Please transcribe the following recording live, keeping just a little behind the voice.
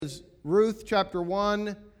Ruth chapter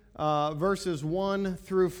 1, verses 1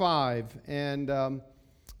 through 5. And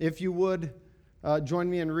if you would join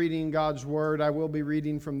me in reading God's Word, I will be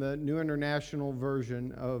reading from the New International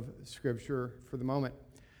Version of Scripture for the moment.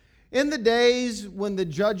 In the days when the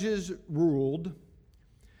judges ruled,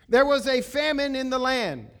 there was a famine in the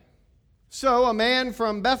land. So a man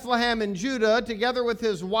from Bethlehem in Judah, together with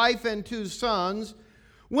his wife and 2 sons,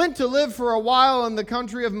 went to live for a while in the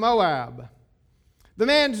country of Moab. The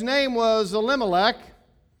man's name was Elimelech.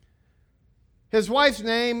 His wife's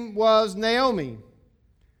name was Naomi.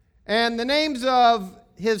 And the names of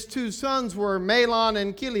his 2 sons were Mahlon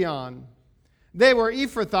and Chilion. They were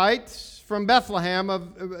Ephrathites from Bethlehem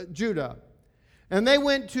of Judah. And they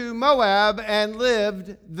went to Moab and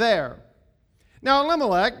lived there. Now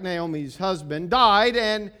Elimelech, Naomi's husband, died,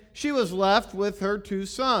 and she was left with her 2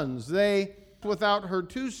 sons. They without her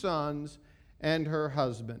 2 sons and her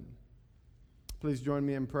husband. Please join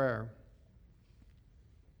me in prayer.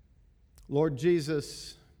 Lord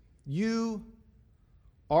Jesus, you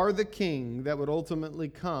are the king that would ultimately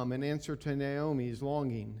come and answer to Naomi's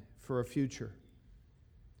longing for a future,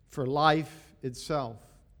 for life itself.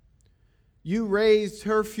 You raised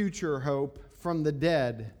her future hope from the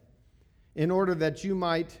dead in order that you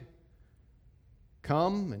might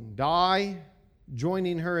come and die,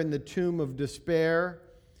 joining her in the tomb of despair,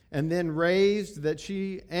 and then raised that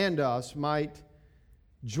she and us might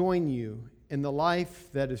join you in the life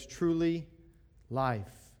that is truly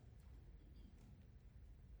life.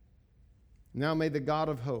 Now may the God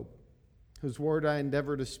of hope, whose word I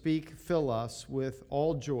endeavor to speak, fill us with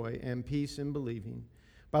all joy and peace in believing,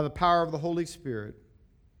 by the power of the Holy Spirit,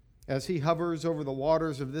 as he hovers over the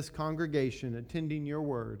waters of this congregation, attending your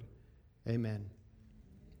word. Amen.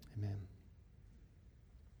 Amen.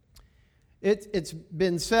 It's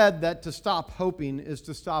been said that to stop hoping is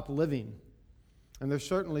to stop living. And there's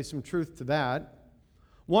certainly some truth to that.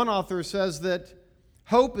 One author says that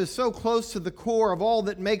hope is so close to the core of all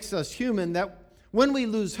that makes us human that when we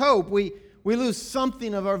lose hope, we lose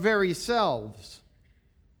something of our very selves.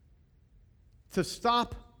 To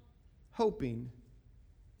stop hoping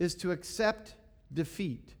is to accept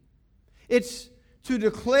defeat. It's to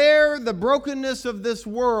declare the brokenness of this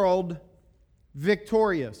world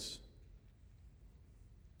victorious.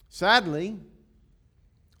 Sadly,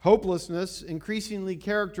 hopelessness increasingly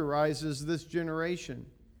characterizes this generation,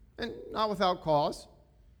 and not without cause.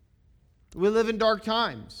 We live in dark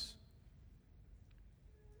times.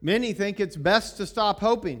 Many think it's best to stop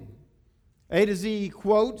hoping. A to Z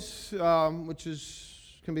quotes, which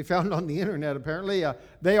can be found on the internet apparently,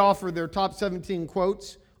 they offer their top 17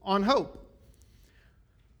 quotes on hope.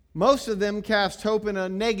 Most of them cast hope in a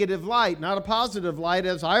negative light, not a positive light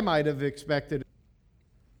as I might have expected.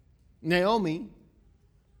 Naomi,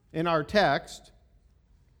 in our text,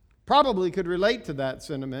 probably could relate to that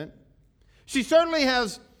sentiment. She certainly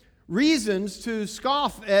has reasons to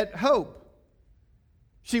scoff at hope.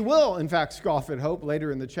 She will, in fact, scoff at hope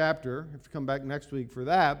later in the chapter. I have to come back next week for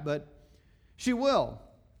that, but she will.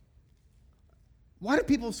 Why do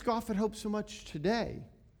people scoff at hope so much today?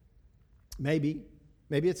 Maybe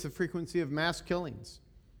it's the frequency of mass killings.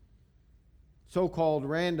 So-called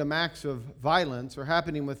random acts of violence are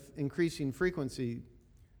happening with increasing frequency.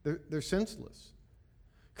 They're senseless.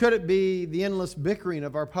 Could it be the endless bickering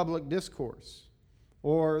of our public discourse,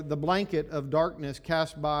 or the blanket of darkness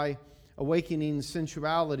cast by awakening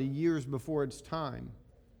sensuality years before its time?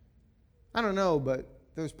 I don't know, but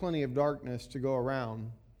there's plenty of darkness to go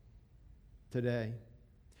around today.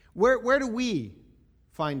 Where do we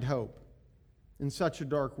find hope in such a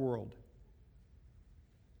dark world?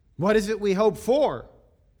 What is it we hope for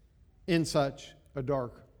in such a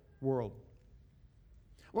dark world?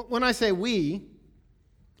 When I say we,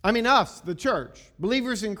 I mean us, the church,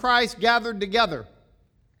 believers in Christ gathered together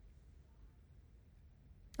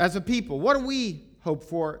as a people. What do we hope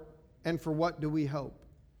for, and for what do we hope?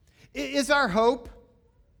 Is our hope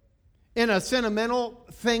in a sentimental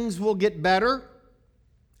things will get better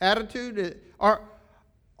attitude?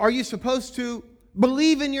 Are you supposed to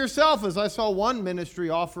believe in yourself, as I saw one ministry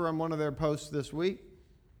offer on one of their posts this week?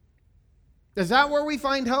 Is that where we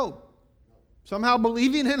find hope? Somehow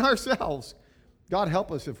believing in ourselves. God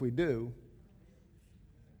help us if we do.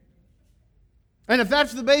 And if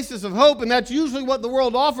that's the basis of hope, and that's usually what the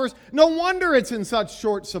world offers, no wonder it's in such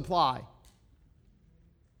short supply.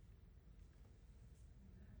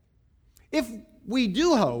 If we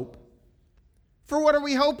do hope, for what are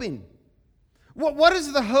we hoping? What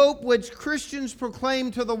is the hope which Christians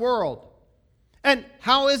proclaim to the world? And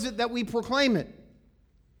how is it that we proclaim it?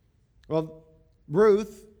 Well,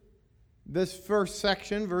 Ruth This first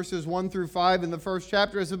section, verses 1 through 5 in the first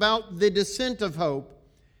chapter, is about the descent of hope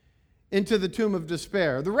into the tomb of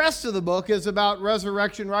despair. The rest of the book is about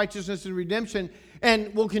resurrection, righteousness, and redemption,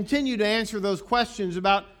 and we'll continue to answer those questions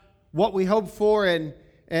about what we hope for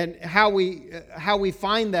and how we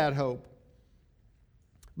find that hope.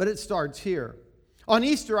 But it starts here. On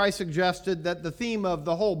Easter, I suggested that the theme of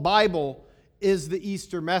the whole Bible is the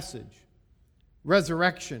Easter message,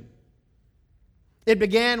 resurrection. It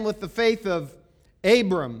began with the faith of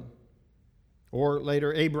Abram, or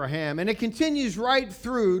later Abraham, and it continues right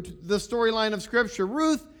through the storyline of Scripture.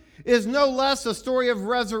 Ruth is no less a story of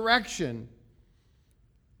resurrection,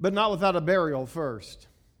 but not without a burial first.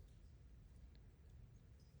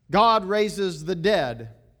 God raises the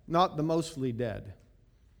dead, not the mostly dead.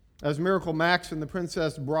 As Miracle Max and the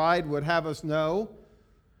Princess Bride would have us know,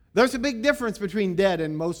 there's a big difference between dead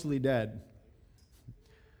and mostly dead.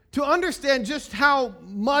 To understand just how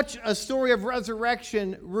much a story of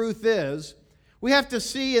resurrection Ruth is, we have to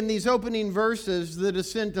see in these opening verses the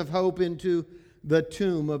descent of hope into the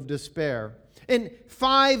tomb of despair. In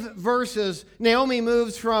 5 verses, Naomi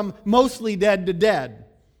moves from mostly dead to dead,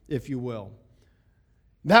 if you will.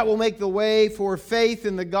 That will make the way for faith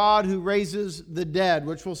in the God who raises the dead,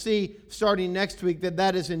 which we'll see starting next week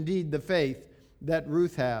that is indeed the faith that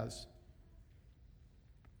Ruth has.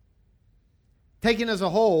 Taken as a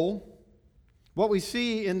whole, what we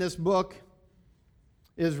see in this book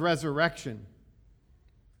is resurrection.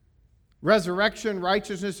 Resurrection,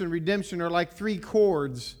 righteousness, and redemption are like 3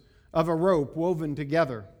 cords of a rope woven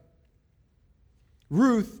together.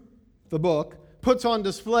 Ruth, the book, puts on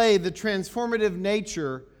display the transformative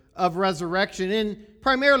nature of resurrection in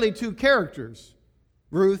primarily 2 characters,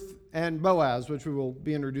 Ruth and Boaz, which we will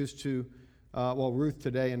be introduced to, Ruth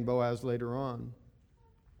today and Boaz later on.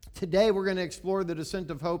 Today we're going to explore the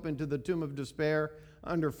descent of hope into the tomb of despair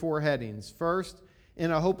under 4 headings. First,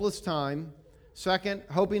 in a hopeless time. Second,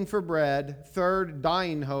 hoping for bread. Third,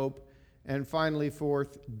 dying hope. And finally,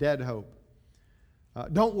 fourth, dead hope.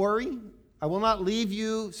 Don't worry. I will not leave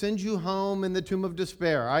you, send you home in the tomb of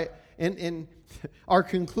despair. In our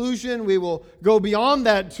conclusion, we will go beyond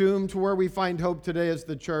that tomb to where we find hope today as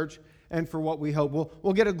the church and for what we hope.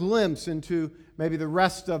 We'll get a glimpse into maybe the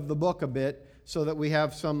rest of the book a bit so that we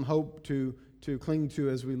have some hope to cling to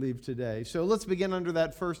as we leave today. So let's begin under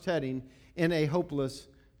that first heading, in a hopeless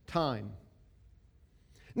time.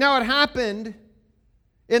 Now it happened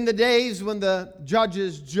in the days when the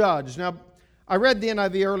judges judged. Now, I read the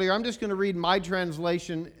NIV earlier. I'm just going to read my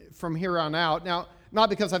translation from here on out. Now, not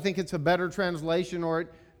because I think it's a better translation or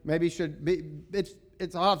it maybe should be.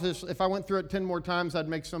 It's obvious. If I went through it 10 more times, I'd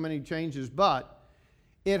make so many changes. But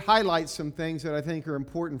it highlights some things that I think are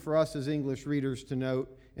important for us as English readers to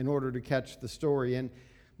note in order to catch the story. And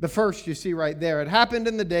the first you see right there, it happened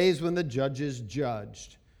in the days when the judges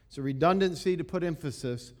judged. It's a redundancy to put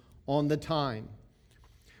emphasis on the time.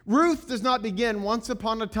 Ruth does not begin once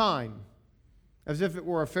upon a time, as if it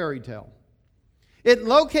were a fairy tale. It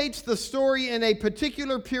locates the story in a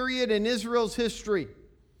particular period in Israel's history.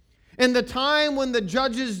 And the time when the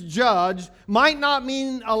judges judged might not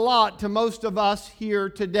mean a lot to most of us here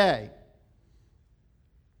today.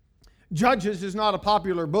 Judges is not a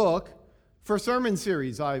popular book for sermon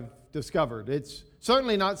series, I've discovered. It's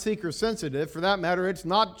certainly not seeker sensitive. For that matter, it's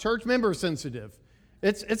not church member sensitive.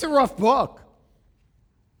 It's a rough book.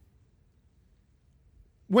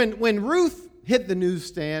 When Ruth hit the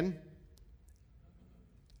newsstand,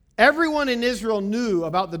 everyone in Israel knew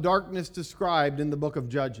about the darkness described in the book of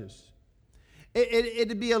Judges.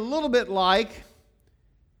 It'd be a little bit like,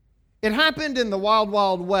 it happened in the Wild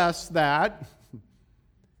Wild West that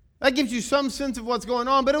gives you some sense of what's going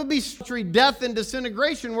on, but it would be death and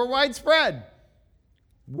disintegration were widespread.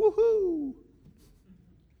 Woohoo!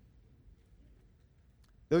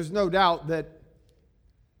 There's no doubt that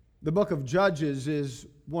the book of Judges is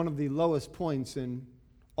one of the lowest points in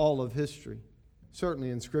all of history,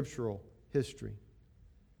 certainly in scriptural history.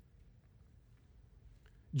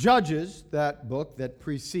 Judges, that book that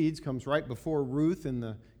precedes, comes right before Ruth in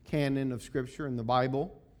the canon of Scripture in the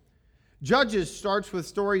Bible. Judges starts with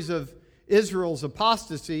stories of Israel's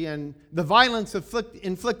apostasy and the violence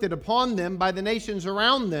inflicted upon them by the nations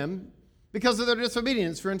around them because of their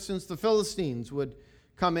disobedience. For instance, the Philistines would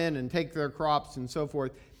come in and take their crops and so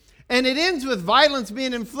forth. And it ends with violence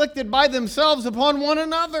being inflicted by themselves upon one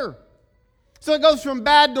another. So it goes from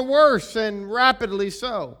bad to worse, and rapidly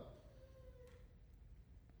so.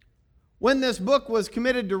 When this book was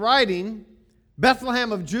committed to writing,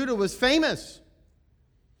 Bethlehem of Judah was famous.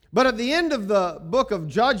 But at the end of the book of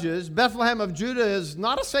Judges, Bethlehem of Judah is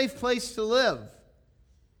not a safe place to live.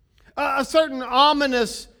 A certain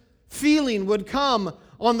ominous feeling would come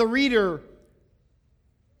on the reader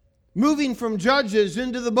moving from Judges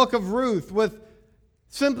into the book of Ruth with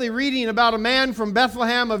simply reading about a man from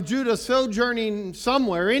Bethlehem of Judah sojourning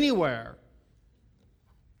somewhere, anywhere.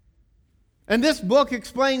 And this book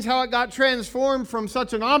explains how it got transformed from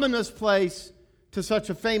such an ominous place to such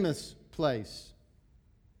a famous place.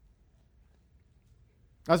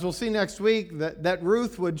 As we'll see next week, that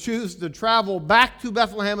Ruth would choose to travel back to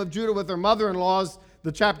Bethlehem of Judah with her mother-in-law, as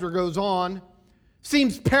the chapter goes on,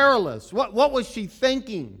 seems perilous. What was she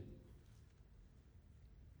thinking?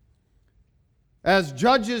 As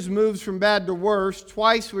Judges moves from bad to worse,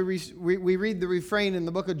 twice we read the refrain in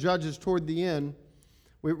the book of Judges toward the end.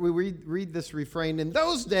 We read this refrain. In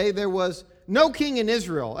those days there was no king in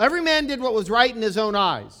Israel. Every man did what was right in his own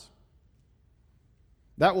eyes.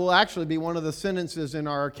 That will actually be one of the sentences in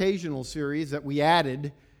our occasional series that we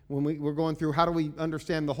added when we were going through how do we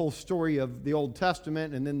understand the whole story of the Old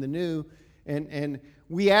Testament and then the New. And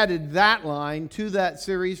we added that line to that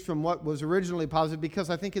series from what was originally positive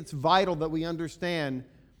because I think it's vital that we understand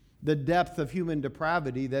the depth of human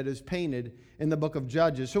depravity that is painted in the book of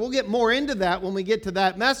Judges. So we'll get more into that when we get to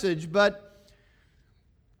that message, but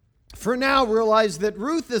for now realize that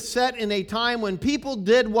Ruth is set in a time when people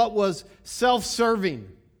did what was self-serving.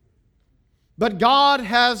 But God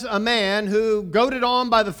has a man who, goaded on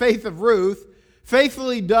by the faith of Ruth,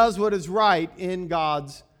 faithfully does what is right in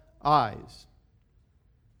God's eyes.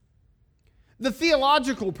 The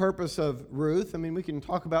theological purpose of Ruth, we can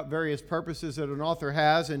talk about various purposes that an author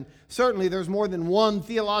has, and certainly there's more than one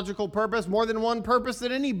theological purpose, more than one purpose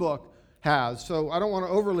that any book has. So I don't want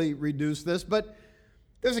to overly reduce this, but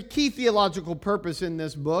there's a key theological purpose in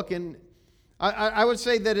this book, and I would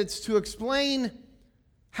say that it's to explain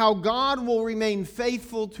how God will remain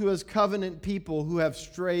faithful to His covenant people who have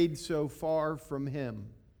strayed so far from Him.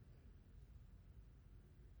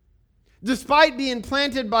 Despite being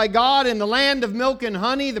planted by God in the land of milk and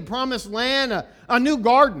honey, the promised land, a new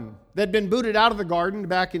garden that had been booted out of the garden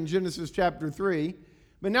back in Genesis chapter 3.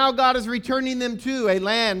 But now God is returning them to a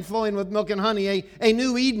land flowing with milk and honey, a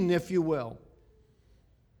new Eden, if you will,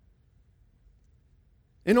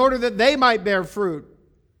 in order that they might bear fruit.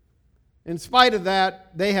 In spite of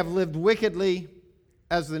that, they have lived wickedly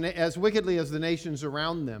as wickedly as the nations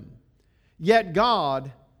around them. Yet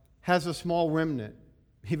God has a small remnant.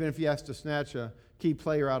 Even if he has to snatch a key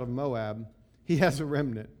player out of Moab, he has a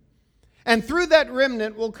remnant. And through that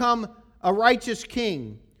remnant will come a righteous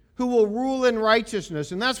king who will rule in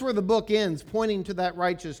righteousness. And that's where the book ends, pointing to that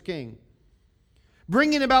righteous king,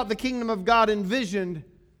 bringing about the kingdom of God envisioned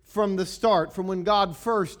from the start, from when God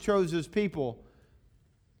first chose His people.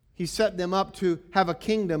 He set them up to have a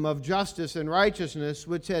kingdom of justice and righteousness,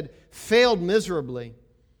 which had failed miserably.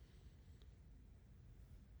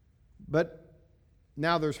 But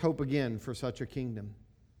now there's hope again for such a kingdom.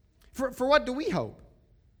 For what do we hope?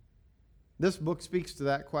 This book speaks to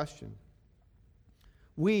that question.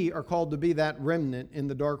 We are called to be that remnant in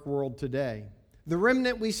the dark world today. The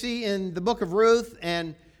remnant we see in the book of Ruth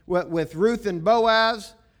and with Ruth and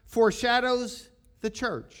Boaz foreshadows the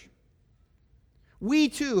church. We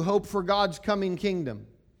too hope for God's coming kingdom.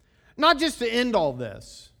 Not just to end all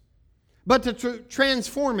this, but to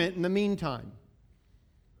transform it in the meantime.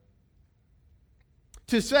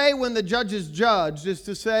 To say when the judge is judged is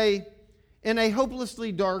to say in a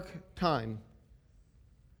hopelessly dark time.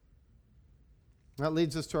 That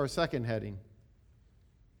leads us to our second heading.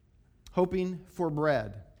 Hoping for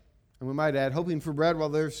bread. And we might add, hoping for bread while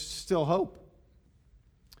there's still hope.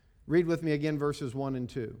 Read with me again verses 1 and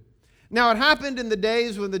 2. Now it happened in the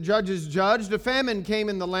days when the judges judged, a famine came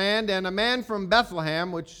in the land, and a man from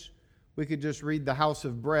Bethlehem, which we could just read the house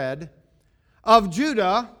of bread, of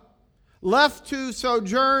Judah, left to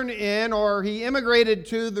sojourn in, or he immigrated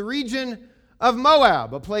to the region of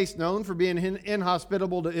Moab, a place known for being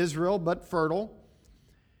inhospitable to Israel, but fertile.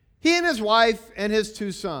 He and his wife and his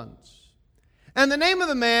 2 sons. And the name of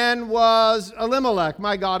the man was Elimelech,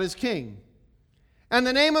 my God is king. And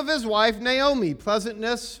the name of his wife, Naomi,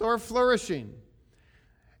 pleasantness or flourishing.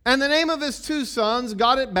 And the name of his 2 sons,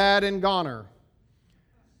 Got It Bad and Goner,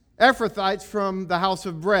 Ephrathites from the house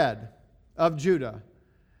of bread of Judah.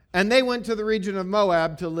 And they went to the region of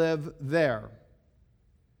Moab to live there.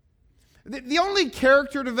 The only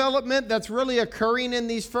character development that's really occurring in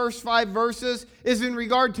these first 5 verses is in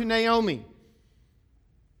regard to Naomi.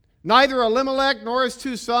 Neither Elimelech nor his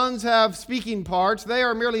 2 sons have speaking parts. They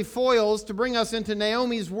are merely foils to bring us into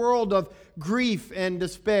Naomi's world of grief and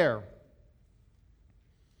despair.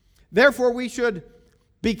 Therefore, we should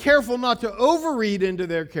be careful not to overread into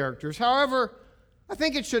their characters. However, I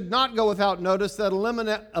think it should not go without notice that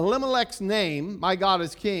Elimelech's name, My God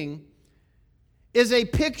is King, is a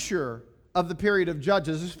picture of the period of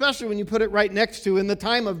Judges, especially when you put it right next to in the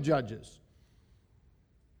time of Judges.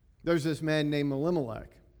 There's this man named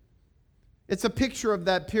Elimelech. It's a picture of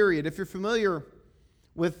that period. If you're familiar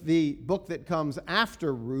with the book that comes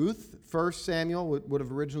after Ruth, 1 Samuel would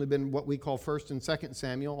have originally been what we call 1 and 2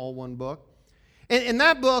 Samuel, all one book. In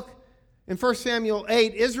that book, in 1 Samuel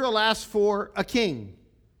 8, Israel asks for a king.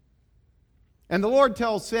 And the Lord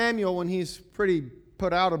tells Samuel when he's pretty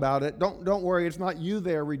put out about it, don't worry, it's not you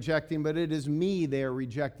they are rejecting, but it is me they are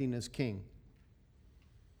rejecting as king.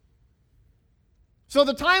 So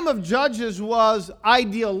the time of Judges was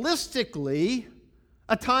idealistically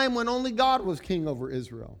a time when only God was king over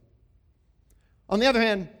Israel. On the other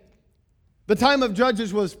hand, the time of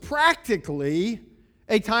Judges was practically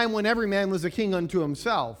a time when every man was a king unto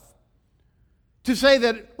himself. To say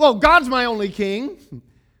that, well, God's my only king,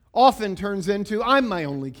 often turns into, I'm my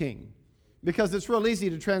only king. Because it's real easy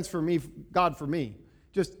to transfer God for me.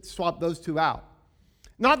 Just swap those two out.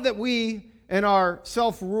 Not that we, in our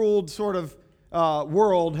self-ruled sort of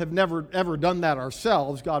world, have never, ever done that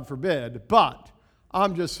ourselves, God forbid. But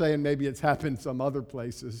I'm just saying maybe it's happened some other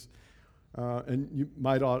places. And you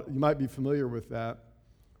might be familiar with that.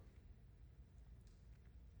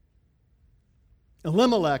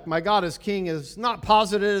 Elimelech, My God is King, is not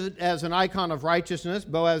posited as an icon of righteousness.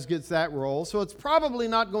 Boaz gets that role. So it's probably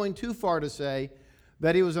not going too far to say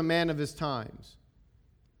that he was a man of his times.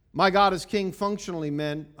 My God is King functionally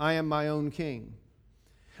meant, I am my own king.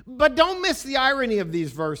 But don't miss the irony of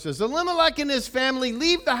these verses. Elimelech and his family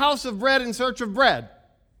leave the house of bread in search of bread.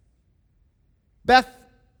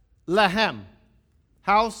 Bethlehem,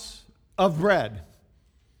 house of bread.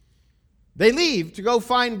 They leave to go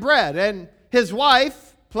find bread, and his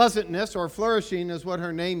wife, pleasantness or flourishing is what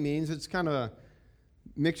her name means. It's kind of a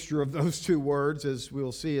mixture of those two words, as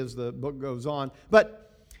we'll see as the book goes on.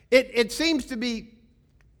 But it seems to be,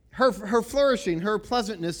 her flourishing, her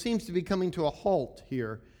pleasantness seems to be coming to a halt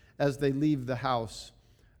here as they leave the house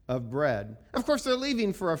of bread. Of course, they're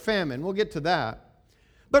leaving for a famine. We'll get to that.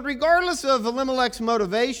 But regardless of Elimelech's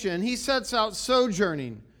motivation, he sets out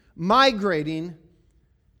sojourning, migrating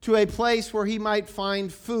to a place where he might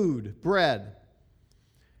find food, bread.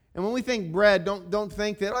 And when we think bread, don't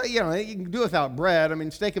think that, you can do without bread. I mean,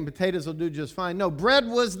 steak and potatoes will do just fine. No, bread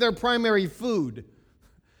was their primary food.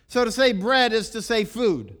 So to say bread is to say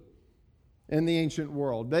food in the ancient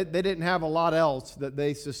world. They didn't have a lot else that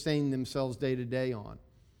they sustained themselves day to day on.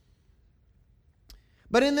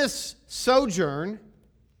 But in this sojourn,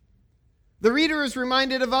 the reader is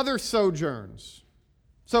reminded of other sojourns.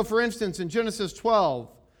 So for instance, in Genesis 12,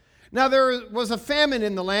 now there was a famine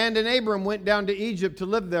in the land, and Abram went down to Egypt to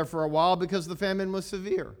live there for a while because the famine was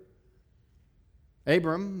severe.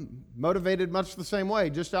 Abram, motivated much the same way,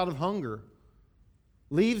 just out of hunger,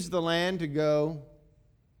 leaves the land to go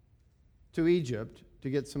to Egypt to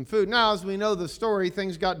get some food. Now, as we know the story,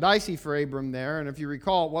 things got dicey for Abram there, and if you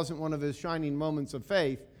recall, it wasn't one of his shining moments of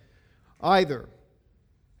faith either.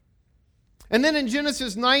 And then in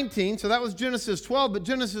Genesis 19, so that was Genesis 12, but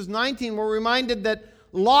Genesis 19, we're reminded that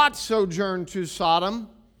Lot sojourned to Sodom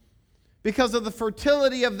because of the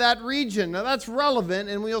fertility of that region. Now that's relevant,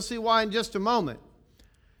 and we'll see why in just a moment.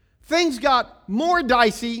 Things got more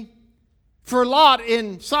dicey for Lot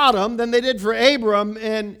in Sodom than they did for Abram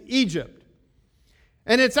in Egypt.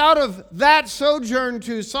 And it's out of that sojourn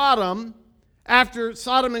to Sodom, after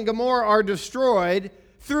Sodom and Gomorrah are destroyed,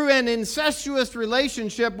 through an incestuous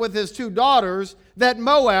relationship with his two daughters, that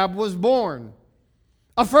Moab was born.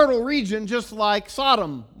 A fertile region just like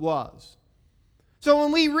Sodom was. So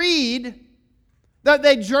when we read that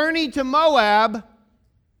they journeyed to Moab,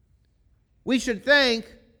 we should think,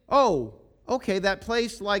 oh, okay, that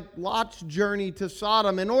place like Lot's journey to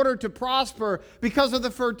Sodom, in order to prosper because of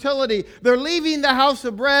the fertility, they're leaving the house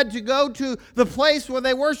of bread to go to the place where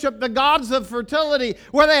they worship the gods of fertility,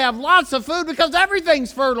 where they have lots of food because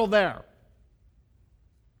everything's fertile there.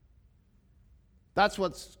 That's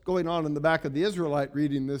what's going on in the back of the Israelite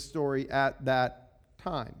reading this story at that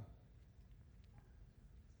time.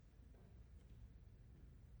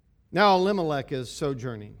 Now Elimelech is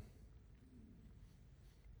sojourning.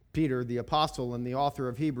 Peter, the apostle and the author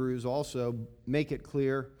of Hebrews, also make it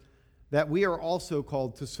clear that we are also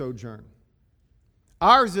called to sojourn.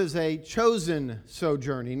 Ours is a chosen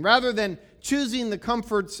sojourning. Rather than choosing the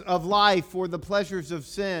comforts of life or the pleasures of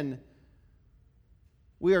sin,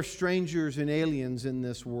 we are strangers and aliens in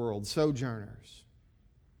this world, sojourners.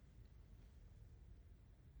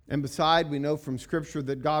 And beside, we know from Scripture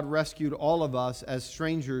that God rescued all of us as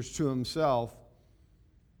strangers to Himself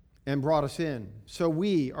and brought us in. So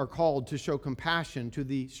we are called to show compassion to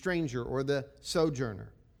the stranger or the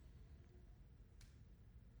sojourner.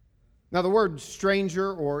 Now, the word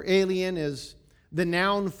stranger or alien is the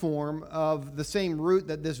noun form of the same root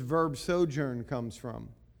that this verb sojourn comes from.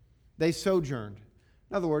 They sojourned.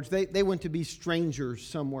 In other words, they went to be strangers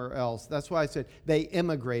somewhere else. That's why I said they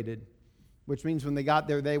immigrated, which means when they got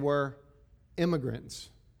there, they were immigrants.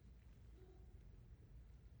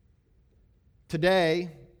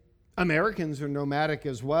 Today, Americans are nomadic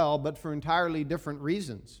as well, but for entirely different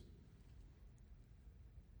reasons.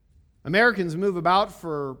 Americans move about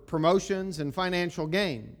for promotions and financial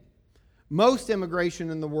gain. Most immigration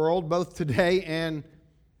in the world, both today and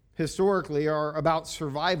historically, are about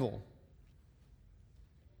survival,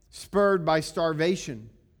 spurred by starvation.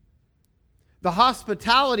 The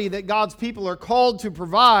hospitality that God's people are called to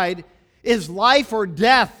provide is life or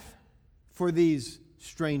death for these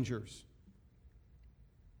strangers.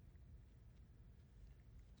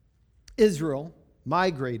 Israel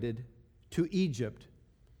migrated to Egypt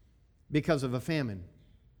because of a famine.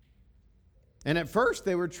 And at first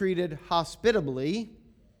they were treated hospitably,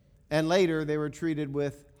 and later they were treated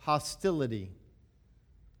with hostility.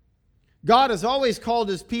 God has always called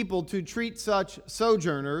His people to treat such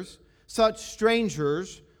sojourners, such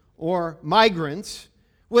strangers or migrants,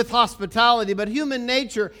 with hospitality, but human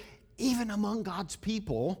nature, even among God's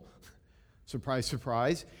people, surprise,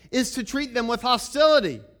 surprise, is to treat them with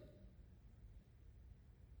hostility.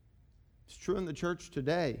 It's true in the church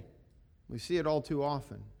today. We see it all too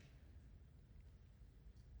often.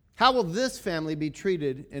 How will this family be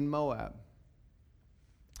treated in Moab?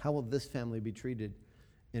 How will this family be treated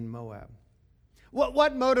in Moab?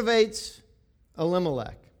 What motivates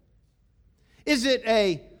Elimelech? Is it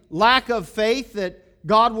a lack of faith that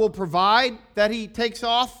God will provide that he takes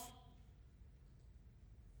off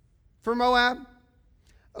for Moab?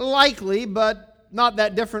 Likely, but not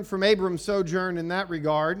that different from Abram's sojourn in that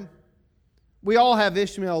regard. We all have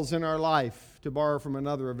Ishmaels in our life, to borrow from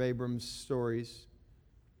another of Abram's stories.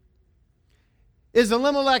 Is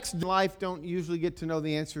Elimelech's life don't usually get to know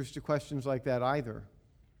the answers to questions like that either.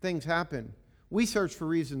 Things happen. We search for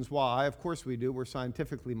reasons why. Of course we do. We're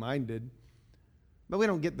scientifically minded. But we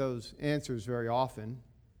don't get those answers very often.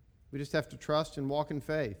 We just have to trust and walk in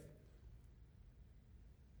faith.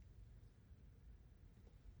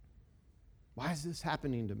 Why is this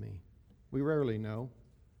happening to me? We rarely know.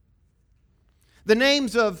 The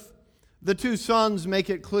names of the two sons make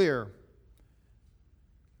it clear.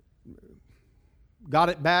 Got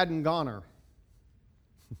it bad and goner.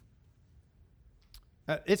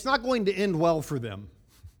 It's not going to end well for them.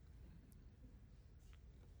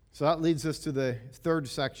 So that leads us to the third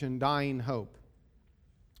section, dying hope.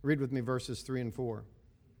 Read with me verses 3 and 4.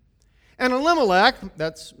 And Elimelech,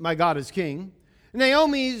 that's my God is king,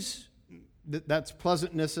 Naomi's, that's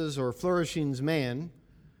pleasantnesses or flourishing's man,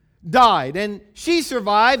 died, and she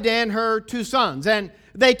survived and her two sons. And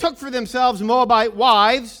they took for themselves Moabite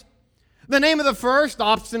wives. The name of the first,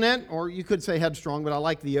 Obstinate, or you could say Headstrong, but I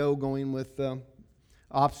like the O going with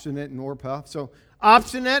Obstinate and Orpah. So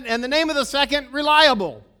Obstinate, and the name of the second,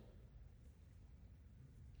 Reliable.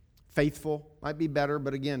 Faithful might be better,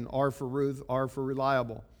 but again, R for Ruth, R for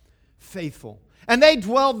Reliable. Faithful. And they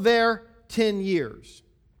dwelled there 10 years.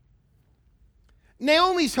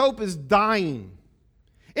 Naomi's hope is dying.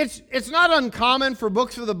 It's not uncommon for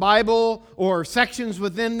books of the Bible or sections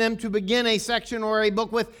within them to begin a section or a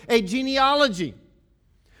book with a genealogy.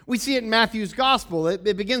 We see it in Matthew's Gospel.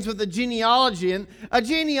 It begins with a genealogy, and a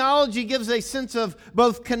genealogy gives a sense of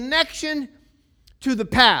both connection to the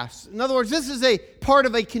past. In other words, this is a part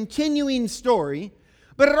of a continuing story,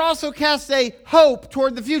 but it also casts a hope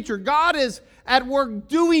toward the future. God is at work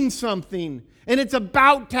doing something, and it's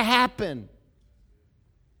about to happen.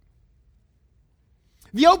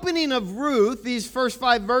 The opening of Ruth, these first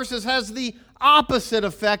 5 verses, has the opposite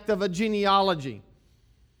effect of a genealogy.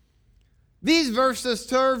 These verses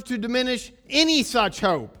serve to diminish any such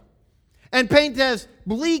hope and paint as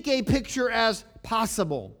bleak a picture as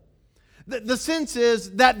possible. The sense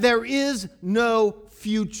is that there is no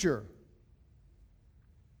future.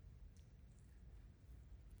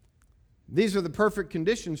 These are the perfect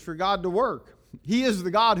conditions for God to work. He is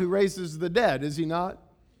the God who raises the dead, is He not?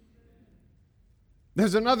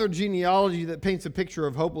 There's another genealogy that paints a picture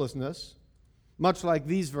of hopelessness, much like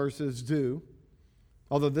these verses do.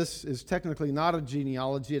 Although this is technically not a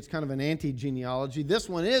genealogy, it's kind of an anti-genealogy. This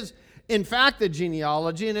one is, in fact, a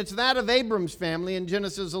genealogy, and it's that of Abram's family in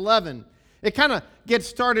Genesis 11. It kind of gets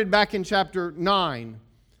started back in chapter 9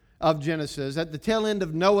 of Genesis, at the tail end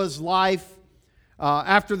of Noah's life,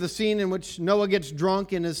 after the scene in which Noah gets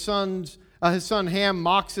drunk and his sons His son Ham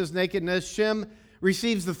mocks his nakedness. Shem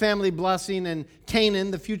receives the family blessing, and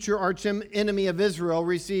Canaan, the future arch enemy of Israel,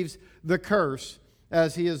 receives the curse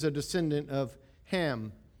as he is a descendant of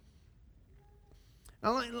Ham.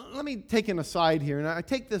 Now, let me take an aside here, and I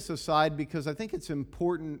take this aside because I think it's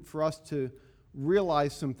important for us to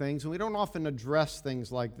realize some things, and we don't often address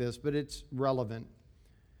things like this, but it's relevant.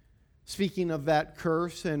 Speaking of that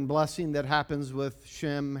curse and blessing that happens with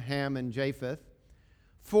Shem, Ham, and Japheth,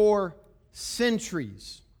 for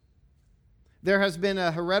centuries, there has been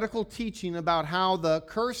a heretical teaching about how the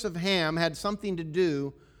curse of Ham had something to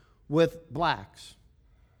do with blacks.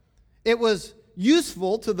 It was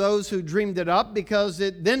useful to those who dreamed it up because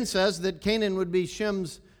it then says that Canaan would be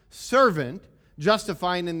Shem's servant,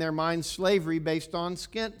 justifying in their minds slavery based on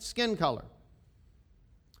skin color.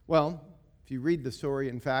 Well, if you read the story,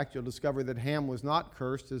 in fact, you'll discover that Ham was not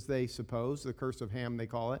cursed, as they suppose, the curse of Ham they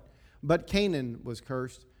call it, but Canaan was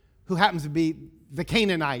cursed, who happens to be the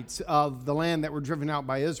Canaanites of the land that were driven out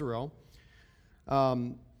by Israel.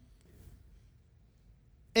 And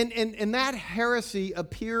that heresy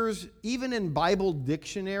appears even in Bible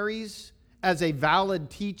dictionaries as a valid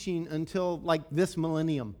teaching until like this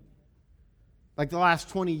millennium. Like the last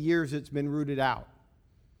 20 years it's been rooted out.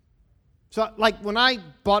 So like when I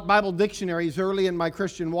bought Bible dictionaries early in my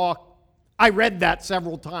Christian walk, I read that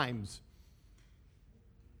several times.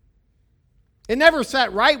 It never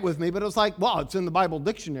sat right with me, but it was like, well, it's in the Bible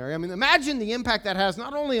dictionary. I mean, imagine the impact that has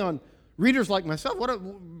not only on readers like myself.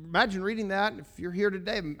 Imagine reading that if you're here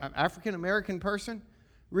today, an African-American person,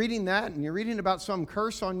 reading that, and you're reading about some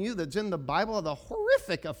curse on you that's in the Bible, the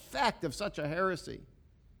horrific effect of such a heresy.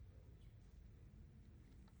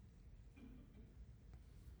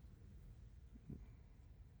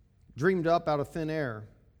 Dreamed up out of thin air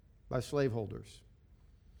by slaveholders.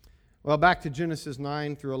 Well, back to Genesis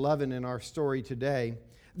 9 through 11 in our story today.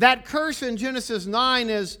 That curse in Genesis 9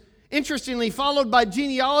 is interestingly followed by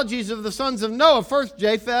genealogies of the sons of Noah. First,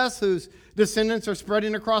 Japheth, whose descendants are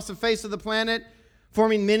spreading across the face of the planet,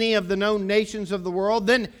 forming many of the known nations of the world.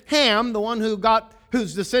 Then Ham, the one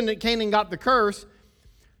whose descendant Canaan got the curse,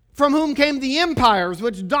 from whom came the empires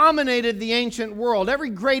which dominated the ancient world. Every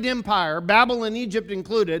great empire, Babylon and Egypt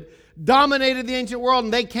included, dominated the ancient world,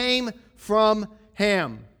 and they came from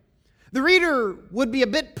Ham. The reader would be a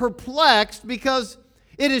bit perplexed because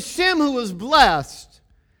it is Shem who was blessed,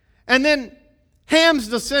 and then Ham's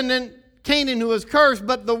descendant, Canaan, who was cursed,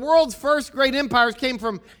 but the world's first great empires came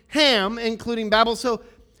from Ham, including Babel. So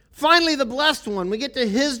finally the blessed one, we get to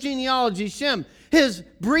his genealogy, Shem. His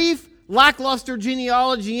brief, lackluster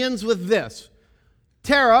genealogy ends with this.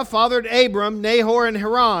 Terah fathered Abram, Nahor, and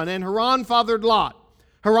Haran fathered Lot.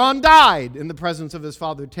 Haran died in the presence of his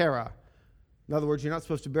father Terah. In other words, you're not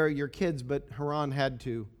supposed to bury your kids, but Haran had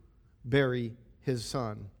to bury his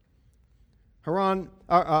son. Haran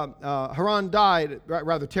died,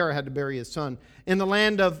 rather Terah had to bury his son, in the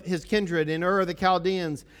land of his kindred, in Ur of the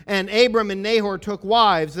Chaldeans. And Abram and Nahor took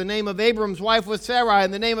wives. The name of Abram's wife was Sarai,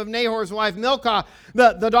 and the name of Nahor's wife Milcah,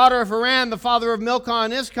 the daughter of Haran, the father of Milcah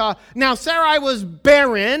and Iscah. Now Sarai was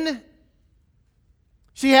barren.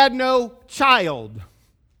 She had no child.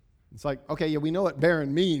 It's like, okay, yeah, we know what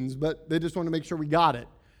barren means, but they just want to make sure we got it.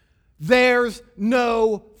 There's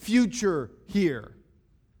no future here.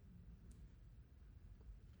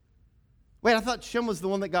 Wait, I thought Shem was the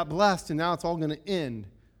one that got blessed, and now it's all going to end.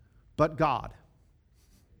 But God.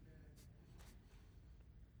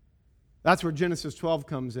 That's where Genesis 12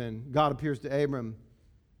 comes in. God appears to Abram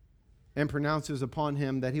and pronounces upon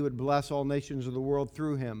him that he would bless all nations of the world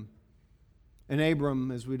through him. And Abram,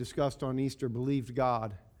 as we discussed on Easter, believed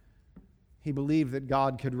God. He believed that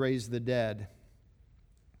God could raise the dead.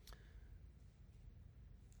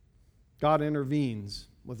 God intervenes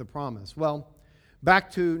with a promise. Well,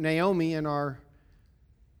 back to Naomi in our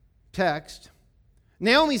text.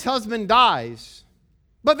 Naomi's husband dies,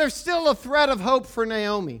 but there's still a thread of hope for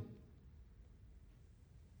Naomi.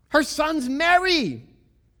 Her sons marry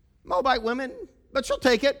Moabite women, but she'll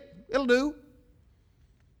take it. It'll do.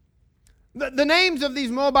 The names of these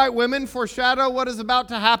Moabite women foreshadow what is about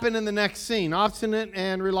to happen in the next scene, obstinate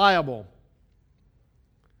and reliable.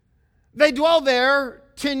 They dwell there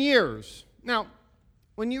 10 years. Now,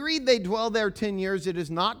 when you read they dwell there 10 years, it is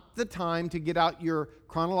not the time to get out your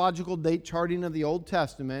chronological date charting of the Old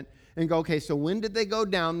Testament and go, okay, so when did they go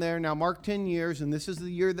down there? Now mark 10 years, and this is the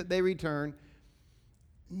year that they return.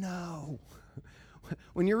 No.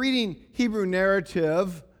 When you're reading Hebrew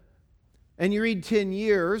narrative and you read 10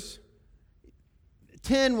 years,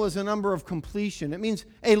 10 was a number of completion. It means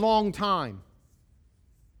a long time.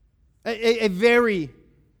 A very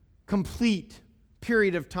complete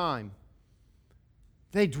period of time.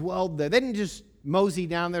 They dwelled there. They didn't just mosey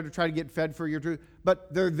down there to try to get fed for a year or two,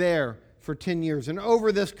 but they're there for 10 years. And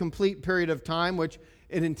over this complete period of time, which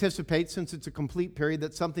it anticipates, since it's a complete period,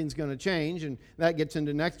 that something's going to change, and that gets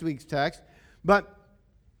into next week's text. But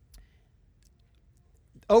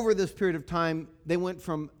over this period of time, they went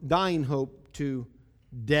from dying hope to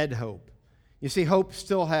dead hope. You see, hope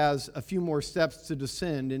still has a few more steps to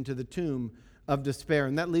descend into the tomb of despair.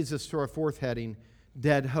 And that leads us to our fourth heading,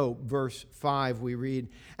 dead hope. Verse 5 we read,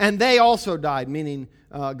 "And they also died," meaning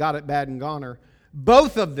Got It Bad and Goner.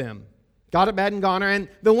 Both of them, Got It Bad and Goner. "And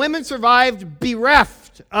the women survived,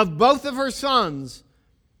 bereft of both of her sons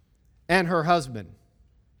and her husband."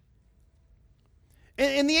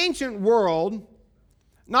 In the ancient world,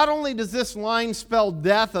 not only does this line spell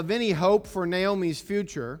death of any hope for Naomi's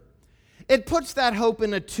future, it puts that hope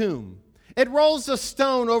in a tomb. It rolls a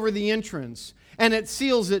stone over the entrance and it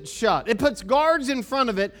seals it shut. It puts guards in front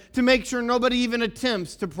of it to make sure nobody even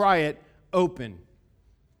attempts to pry it open.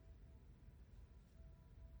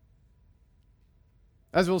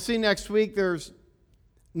 As we'll see next week, there's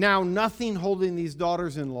now nothing holding these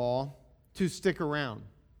daughters-in-law to stick around.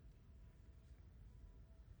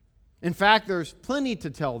 In fact, there's plenty to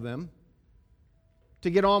tell them to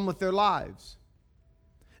get on with their lives.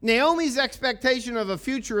 Naomi's expectation of a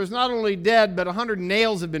future is not only dead, but 100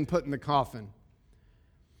 nails have been put in the coffin.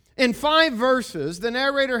 In 5 verses, the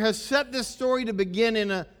narrator has set this story to begin in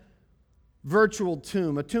a virtual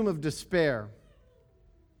tomb, a tomb of despair.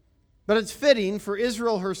 But it's fitting, for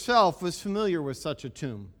Israel herself was familiar with such a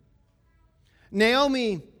tomb.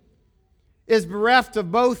 Naomi is bereft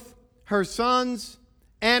of both her sons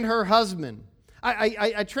and her husband.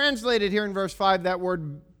 I translated here in verse 5 that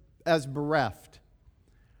word as bereft.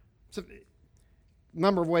 So, a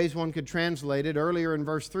number of ways one could translate it. Earlier in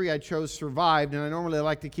verse 3, I chose survived, and I normally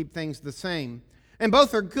like to keep things the same. And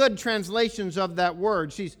both are good translations of that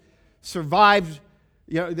word. She's survived.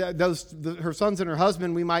 Her sons and her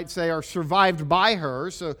husband, we might say, are survived by her.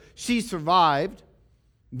 So she survived.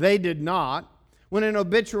 They did not. When an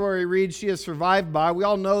obituary reads, "she is survived by," we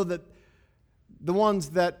all know that the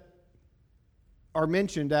ones that are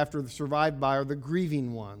mentioned after the survived by are the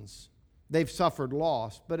grieving ones. They've suffered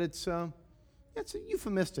loss, but it's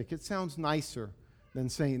euphemistic. It sounds nicer than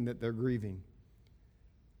saying that they're grieving.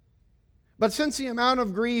 But since the amount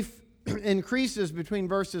of grief increases between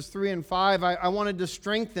verses 3 and 5, I wanted to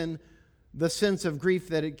strengthen the sense of grief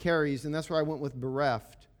that it carries, and that's why I went with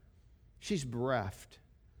bereft. She's bereft.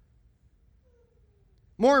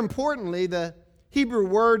 More importantly, the Hebrew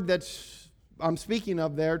word I'm speaking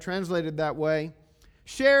of there, translated that way,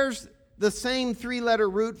 shares the same 3-letter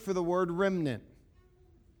root for the word remnant.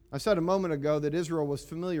 I said a moment ago that Israel was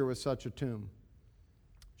familiar with such a tomb.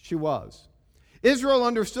 She was. Israel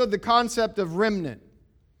understood the concept of remnant.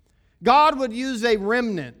 God would use a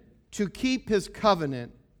remnant to keep His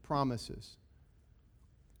covenant promises.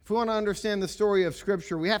 If we want to understand the story of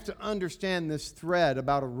Scripture, we have to understand this thread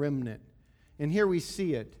about a remnant. And here we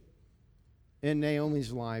see it in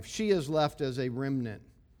Naomi's life. She is left as a remnant,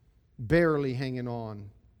 barely hanging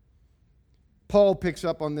on. Paul picks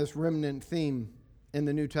up on this remnant theme in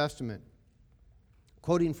the New Testament.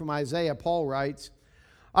 Quoting from Isaiah, Paul writes,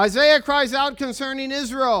 "Isaiah cries out concerning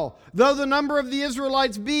Israel, though the number of the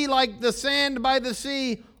Israelites be like the sand by the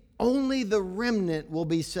sea, only the remnant will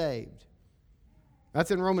be saved."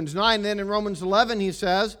 That's in Romans 9. Then in Romans 11 he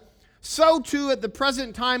says, "So too at the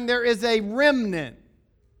present time there is a remnant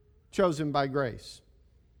chosen by grace."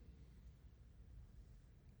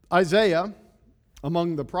 Isaiah,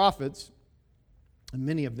 among the prophets, and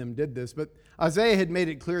many of them did this, but Isaiah had made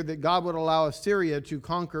it clear that God would allow Assyria to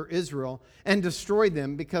conquer Israel and destroy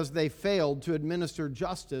them because they failed to administer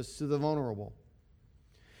justice to the vulnerable.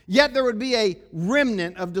 Yet there would be a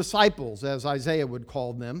remnant of disciples, as Isaiah would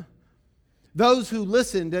call them, those who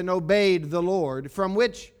listened and obeyed the Lord, from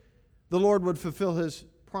which the Lord would fulfill His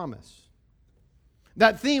promise.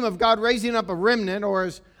 That theme of God raising up a remnant, or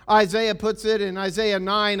as Isaiah puts it in Isaiah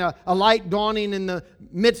 9, a light dawning in the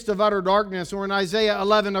midst of utter darkness, or in Isaiah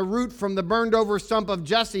 11, a root from the burned over stump of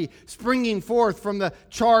Jesse springing forth from the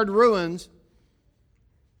charred ruins.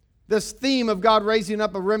 This theme of God raising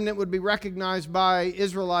up a remnant would be recognized by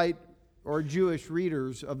Israelite or Jewish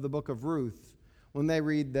readers of the book of Ruth when they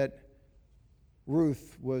read that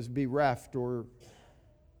Ruth was bereft, or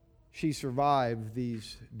she survived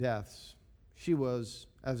these deaths. She was,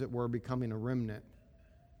 as it were, becoming a remnant.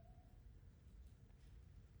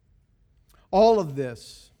 All of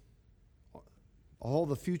this, all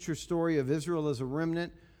the future story of Israel as a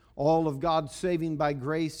remnant, all of God saving by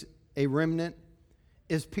grace a remnant,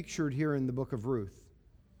 is pictured here in the book of Ruth.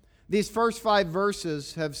 These first 5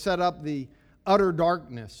 verses have set up the utter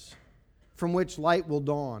darkness from which light will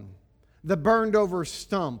dawn, the burned over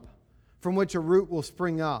stump from which a root will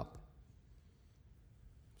spring up.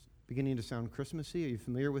 Beginning to sound Christmassy. Are you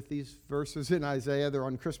familiar with these verses in Isaiah? They're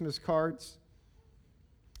on Christmas cards.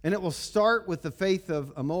 And it will start with the faith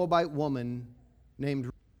of a Moabite woman named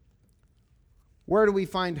Ruth. Where do we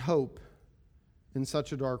find hope in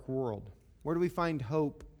such a dark world? Where do we find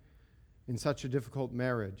hope in such a difficult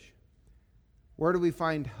marriage? Where do we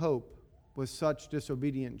find hope with such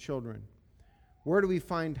disobedient children? Where do we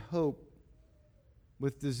find hope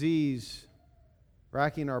with disease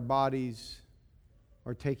racking our bodies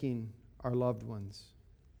or taking our loved ones?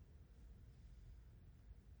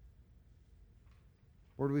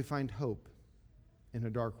 Where do we find hope in a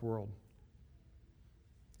dark world?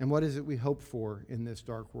 And what is it we hope for in this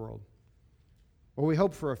dark world? Well, we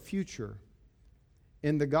hope for a future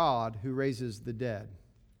in the God who raises the dead.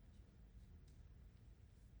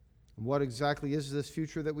 And what exactly is this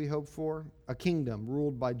future that we hope for? A kingdom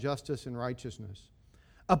ruled by justice and righteousness.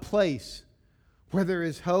 A place where there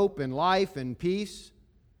is hope and life and peace.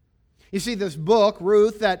 You see, this book,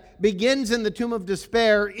 Ruth, that begins in the tomb of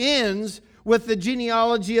despair, ends with the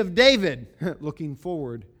genealogy of David, looking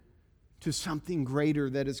forward to something greater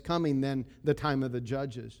that is coming than the time of the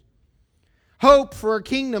judges. Hope for a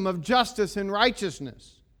kingdom of justice and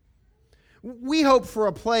righteousness. We hope for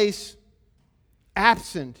a place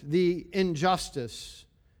absent the injustice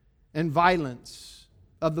and violence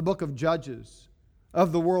of the book of Judges,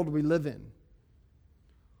 of the world we live in.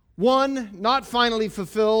 One not finally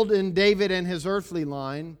fulfilled in David and his earthly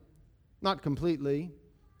line, not completely,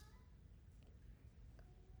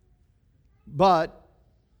 but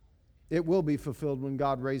it will be fulfilled when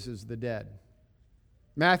God raises the dead.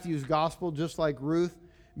 Matthew's gospel, just like Ruth,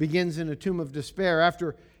 begins in a tomb of despair.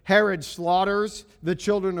 After Herod slaughters the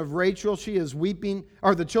children of Rachel, she is weeping,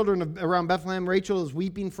 or the children around Bethlehem, Rachel is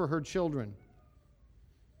weeping for her children.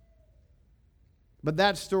 But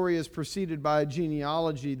that story is preceded by a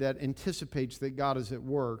genealogy that anticipates that God is at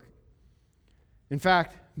work. In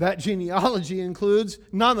fact, that genealogy includes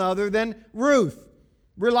none other than Ruth,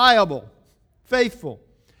 reliable, faithful.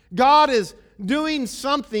 God is doing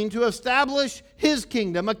something to establish His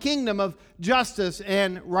kingdom, a kingdom of justice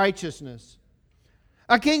and righteousness.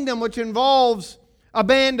 A kingdom which involves a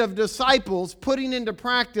band of disciples putting into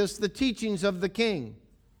practice the teachings of the King.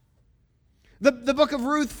 The book of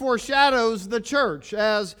Ruth foreshadows the church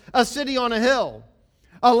as a city on a hill,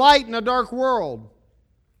 a light in a dark world.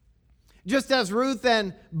 Just as Ruth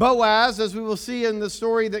and Boaz, as we will see in the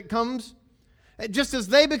story that comes, just as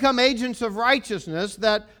they become agents of righteousness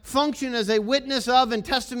that function as a witness of and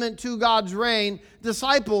testament to God's reign,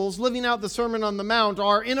 disciples living out the Sermon on the Mount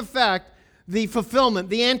are, in effect, the fulfillment,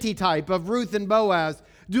 the antitype of Ruth and Boaz,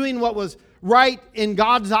 doing what was right in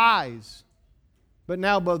God's eyes, but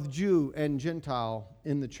now both Jew and Gentile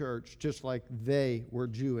in the church, just like they were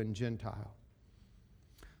Jew and Gentile.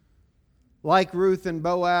 Like Ruth and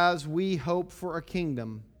Boaz, we hope for a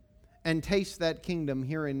kingdom and taste that kingdom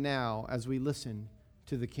here and now as we listen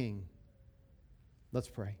to the King. Let's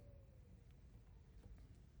pray.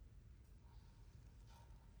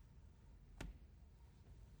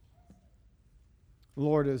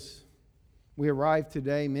 Lord, as we arrive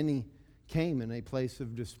today, many came in a place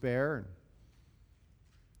of despair.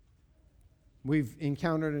 We've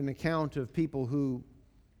encountered an account of people who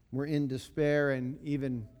were in despair and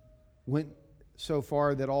even went so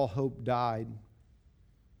far that all hope died.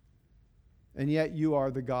 And yet you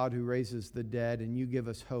are the God who raises the dead, and you give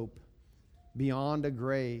us hope beyond a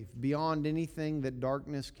grave, beyond anything that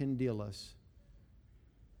darkness can deal us.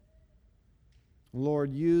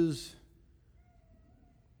 Lord, use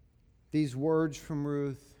these words from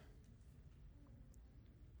Ruth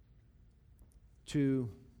to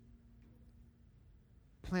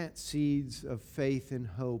plant seeds of faith and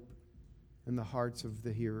hope in the hearts of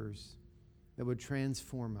the hearers that would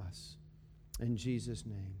transform us. In Jesus'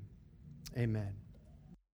 name, amen.